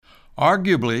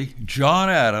Arguably, John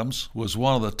Adams was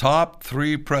one of the top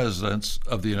 3 presidents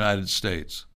of the United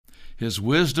States. His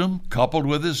wisdom, coupled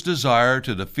with his desire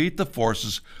to defeat the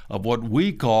forces of what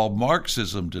we call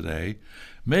Marxism today,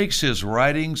 makes his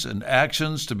writings and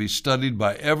actions to be studied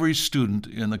by every student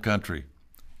in the country.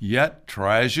 Yet,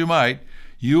 try as you might,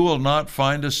 you will not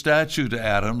find a statue to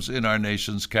Adams in our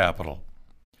nation's capital.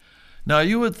 Now,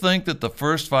 you would think that the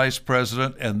first vice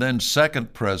president and then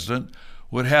second president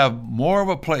would have more of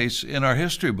a place in our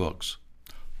history books.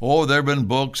 Oh, there have been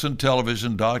books and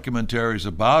television documentaries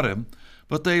about him,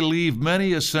 but they leave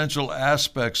many essential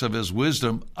aspects of his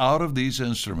wisdom out of these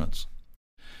instruments.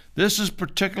 This is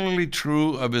particularly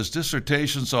true of his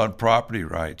dissertations on property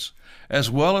rights, as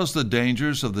well as the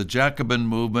dangers of the Jacobin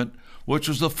movement, which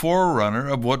was the forerunner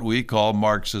of what we call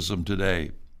Marxism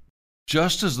today.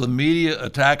 Just as the media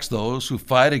attacks those who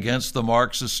fight against the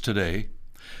Marxists today,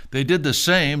 they did the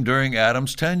same during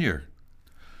Adams' tenure.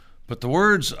 But the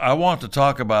words I want to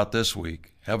talk about this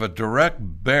week have a direct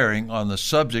bearing on the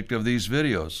subject of these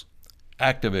videos.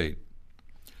 Activate.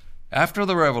 After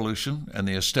the Revolution and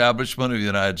the establishment of the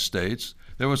United States,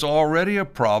 there was already a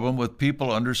problem with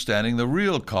people understanding the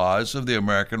real cause of the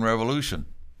American Revolution.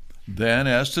 Then,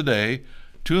 as today,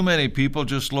 too many people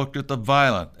just looked at the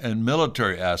violent and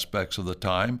military aspects of the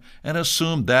time and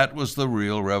assumed that was the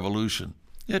real revolution.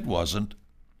 It wasn't.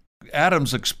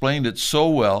 Adams explained it so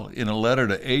well in a letter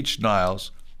to H.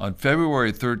 Niles on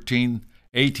February 13,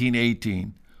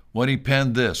 1818, when he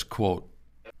penned this, quote,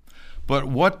 "But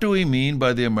what do we mean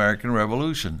by the American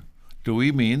Revolution? Do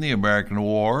we mean the American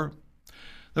War?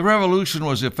 The Revolution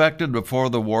was effected before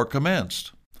the war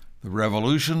commenced. The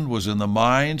Revolution was in the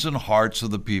minds and hearts of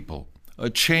the people,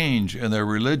 a change in their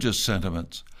religious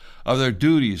sentiments, of their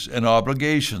duties and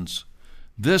obligations.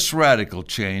 This radical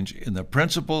change in the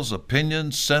principles,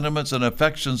 opinions, sentiments, and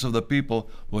affections of the people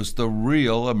was the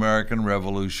real American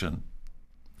Revolution.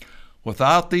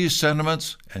 Without these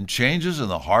sentiments and changes in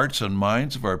the hearts and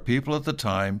minds of our people at the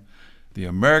time, the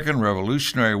American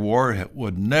Revolutionary War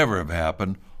would never have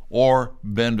happened or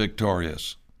been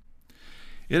victorious.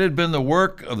 It had been the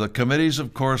work of the Committees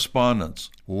of Correspondence,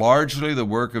 largely the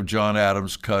work of John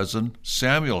Adams' cousin,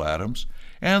 Samuel Adams,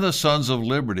 and the Sons of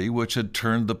Liberty, which had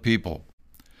turned the people.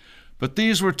 But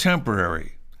these were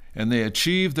temporary, and they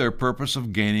achieved their purpose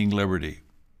of gaining liberty.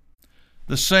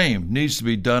 The same needs to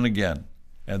be done again,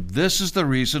 and this is the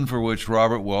reason for which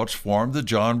Robert Welch formed the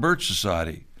John Birch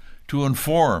Society, to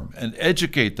inform and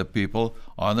educate the people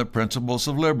on the principles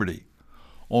of liberty,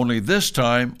 only this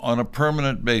time on a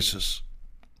permanent basis.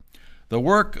 The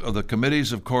work of the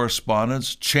Committees of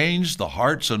Correspondence changed the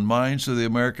hearts and minds of the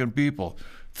American people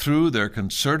through their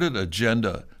concerted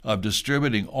agenda of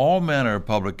distributing all manner of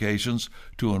publications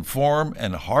to inform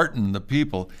and hearten the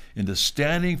people into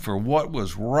standing for what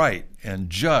was right and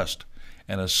just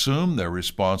and assume their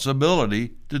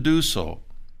responsibility to do so.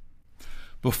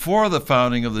 Before the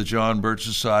founding of the John Birch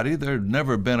Society, there had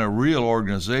never been a real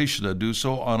organization to do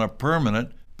so on a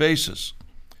permanent basis.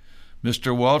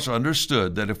 Mr. Welch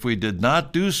understood that if we did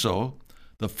not do so,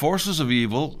 the forces of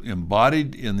evil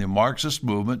embodied in the Marxist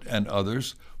movement and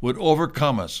others would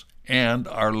overcome us and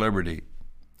our liberty.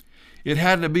 It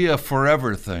had to be a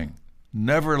forever thing,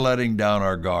 never letting down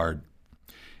our guard.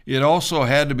 It also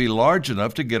had to be large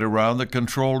enough to get around the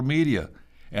controlled media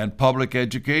and public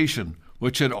education,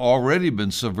 which had already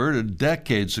been subverted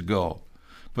decades ago,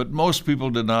 but most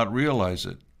people did not realize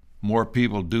it. More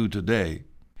people do today.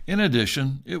 In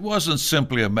addition, it wasn't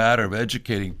simply a matter of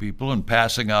educating people and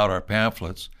passing out our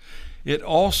pamphlets. It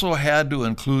also had to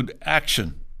include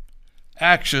action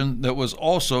that was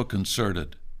also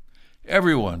concerted.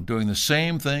 Everyone doing the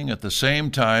same thing at the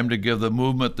same time to give the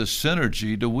movement the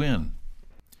synergy to win.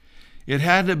 It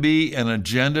had to be an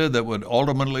agenda that would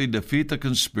ultimately defeat the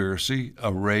conspiracy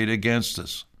arrayed against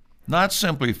us, not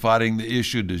simply fighting the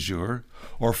issue du jour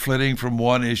or flitting from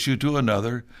one issue to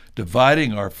another,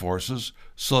 dividing our forces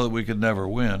so that we could never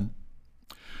win.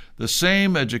 The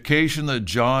same education that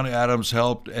John Adams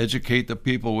helped educate the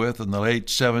people with in the late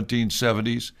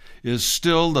 1770s is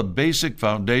still the basic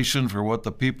foundation for what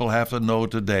the people have to know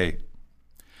today.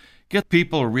 Get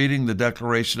people reading the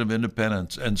Declaration of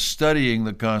Independence and studying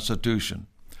the Constitution.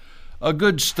 A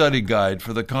good study guide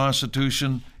for the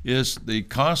Constitution is The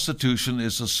Constitution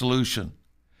is a Solution.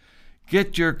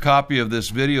 Get your copy of this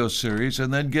video series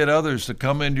and then get others to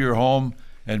come into your home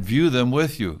and view them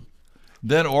with you.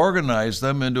 Then organize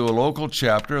them into a local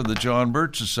chapter of the John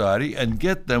Birch Society and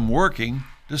get them working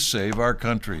to save our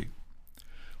country.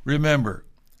 Remember,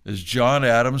 as John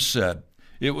Adams said,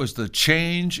 it was the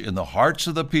change in the hearts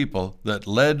of the people that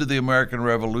led to the American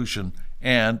Revolution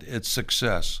and its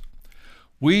success.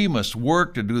 We must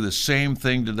work to do the same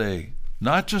thing today,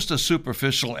 not just a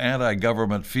superficial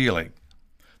anti-government feeling.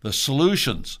 The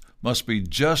solutions must be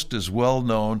just as well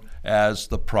known as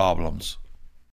the problems.